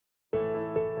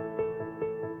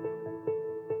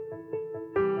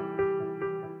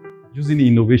Using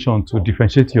innovation to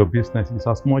differentiate your business is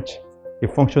as much a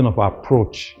function of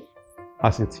approach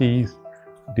as it is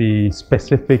the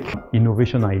specific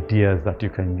innovation ideas that you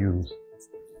can use.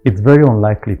 It's very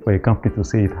unlikely for a company to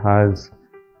say it has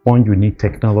one unique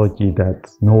technology that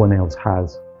no one else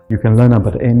has. You can learn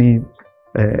about any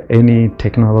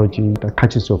technology that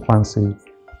catches your fancy.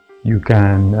 You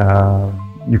can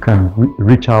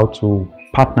reach out to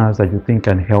partners that you think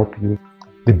can help you.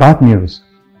 The bad news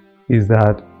is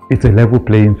that it's a level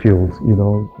playing field. You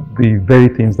know, the very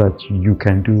things that you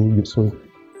can do, so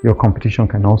your competition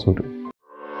can also do.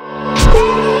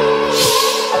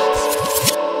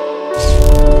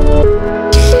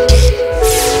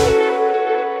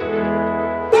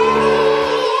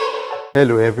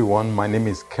 Hello everyone, my name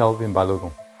is Kelvin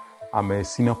Balogun. I'm a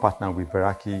senior partner with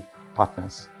Verraki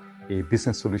Partners, a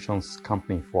business solutions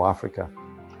company for Africa.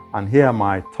 And here are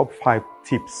my top 5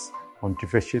 tips on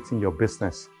differentiating your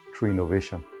business through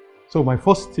innovation. So my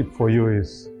first tip for you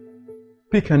is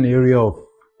pick an area of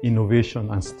innovation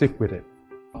and stick with it.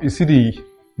 You see, the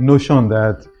notion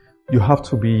that you have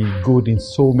to be good in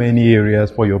so many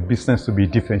areas for your business to be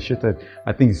differentiated,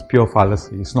 I think is pure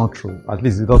fallacy. It's not true. At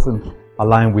least it doesn't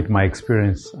align with my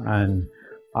experience, and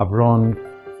I've run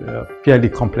a fairly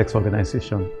complex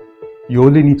organization. You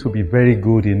only need to be very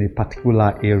good in a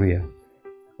particular area,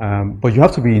 but you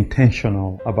have to be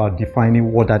intentional about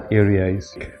defining what that area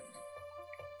is.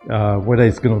 Whether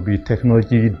it's going to be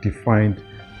technology-defined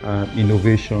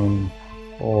innovation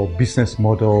or business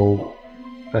model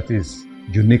that is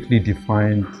uniquely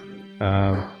defined,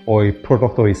 or a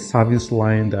product or a service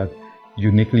line that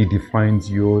uniquely defines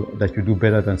you, that you do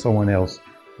better than someone else.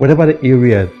 Whatever the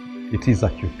area it is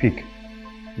that you pick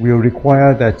will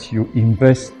require that you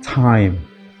invest time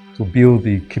to build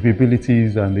the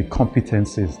capabilities and the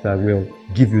competencies that will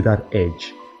give you that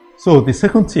edge. So the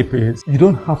second tip is, you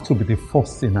don't have to be the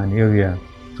first in an area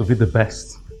to be the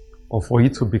best, or for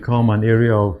it to become an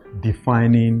area of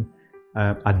defining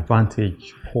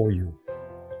advantage for you.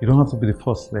 You don't have to be the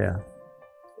first there.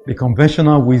 The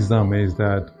conventional wisdom is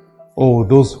that, oh,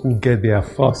 those who get there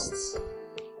first,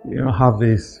 have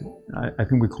this, I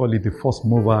think we call it the first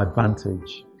mover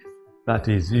advantage, that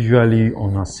is usually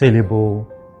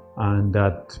unassailable and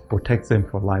that protects them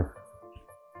for life.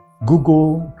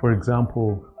 Google, for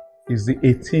example, is the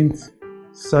 18th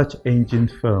search engine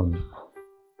firm,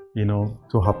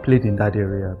 to have played in that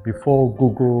area. Before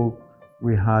Google,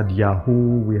 we had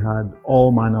Yahoo, we had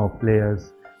all manner of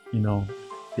players.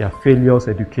 Their failures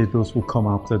educate those who come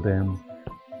after them.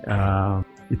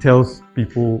 It tells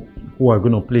people who are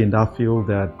going to play in that field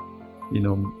that,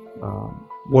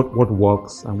 what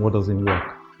works and what doesn't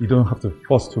work. You don't have to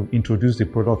first to introduce the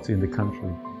product in the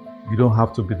country. You don't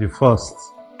have to be the first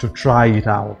to try it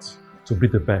out to be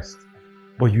the best.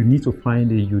 But you need to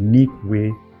find a unique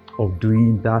way of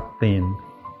doing that thing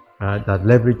that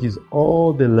leverages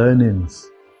all the learnings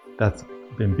that's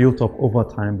been built up over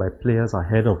time by players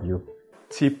ahead of you.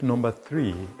 Tip number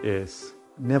 3 is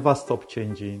never stop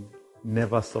changing,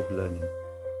 never stop learning.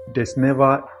 There's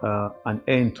never an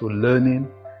end to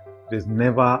learning. There's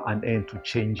never an end to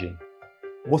changing.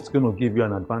 What's going to give you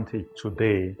an advantage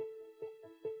today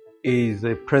is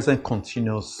a present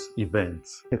continuous event.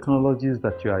 Technologies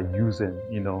that you are using,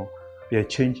 they're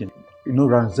changing.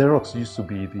 Xerox used to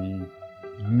be the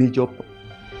major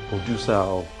producer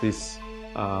of these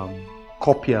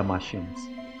copier machines.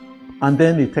 And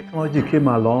then the technology came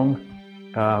along,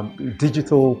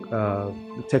 digital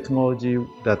technology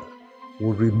that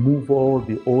would remove all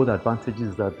the old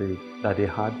advantages that they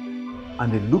had,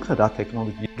 and they looked at that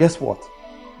technology. Guess what?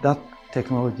 That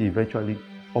technology eventually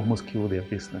almost killed their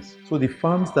business. So the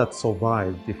firms that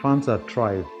survive, the firms that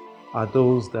thrive, are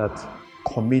those that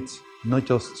commit not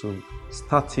just to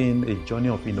starting a journey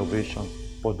of innovation,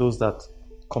 but those that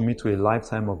commit to a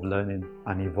lifetime of learning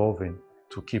and evolving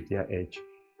to keep their edge.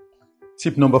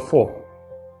 Tip number 4,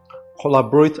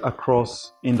 collaborate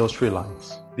across industry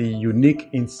lines. The unique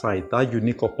insight, that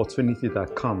unique opportunity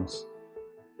that comes,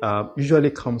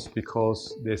 usually comes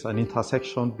because there's an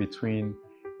intersection between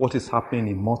what is happening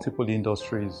in multiple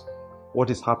industries,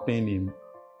 what is happening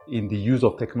in the use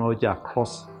of technology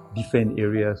across different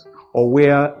areas, or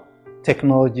where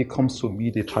technology comes to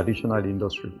meet a traditional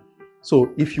industry. So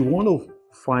if you want to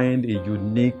find a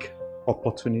unique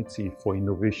opportunity for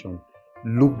innovation,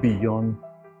 look beyond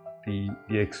the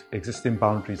existing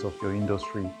boundaries of your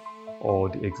industry or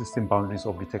the existing boundaries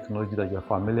of the technology that you're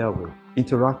familiar with.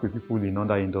 Interact with people in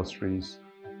other industries.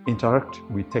 Interact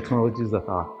with technologies that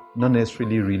are not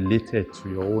necessarily related to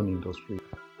your own industry.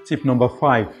 Tip number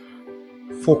 5,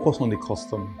 focus on the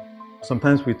customer.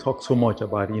 Sometimes we talk so much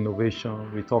about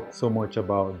innovation, we talk so much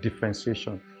about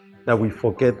differentiation, that we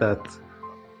forget that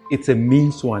it's a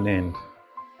means to an end.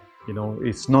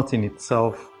 It's not in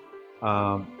itself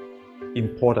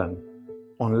important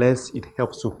unless it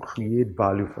helps to create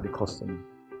value for the customer.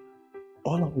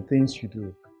 All of the things you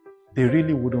do, they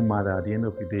really wouldn't matter at the end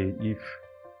of the day if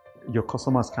your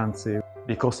customers can't say,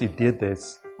 because he did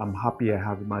this, I'm happy I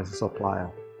have him as a supplier.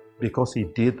 Because he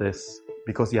did this,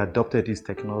 because he adopted this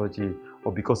technology,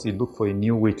 or because he looked for a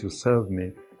new way to serve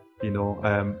me,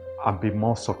 I'll be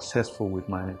more successful with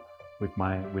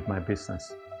my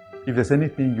business. If there's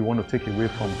anything you want to take away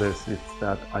from this, it's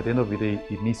that at the end of the day,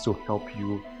 it needs to help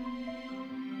you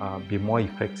be more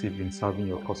effective in serving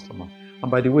your customer. And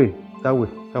by the way, that will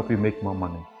help you make more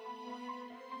money.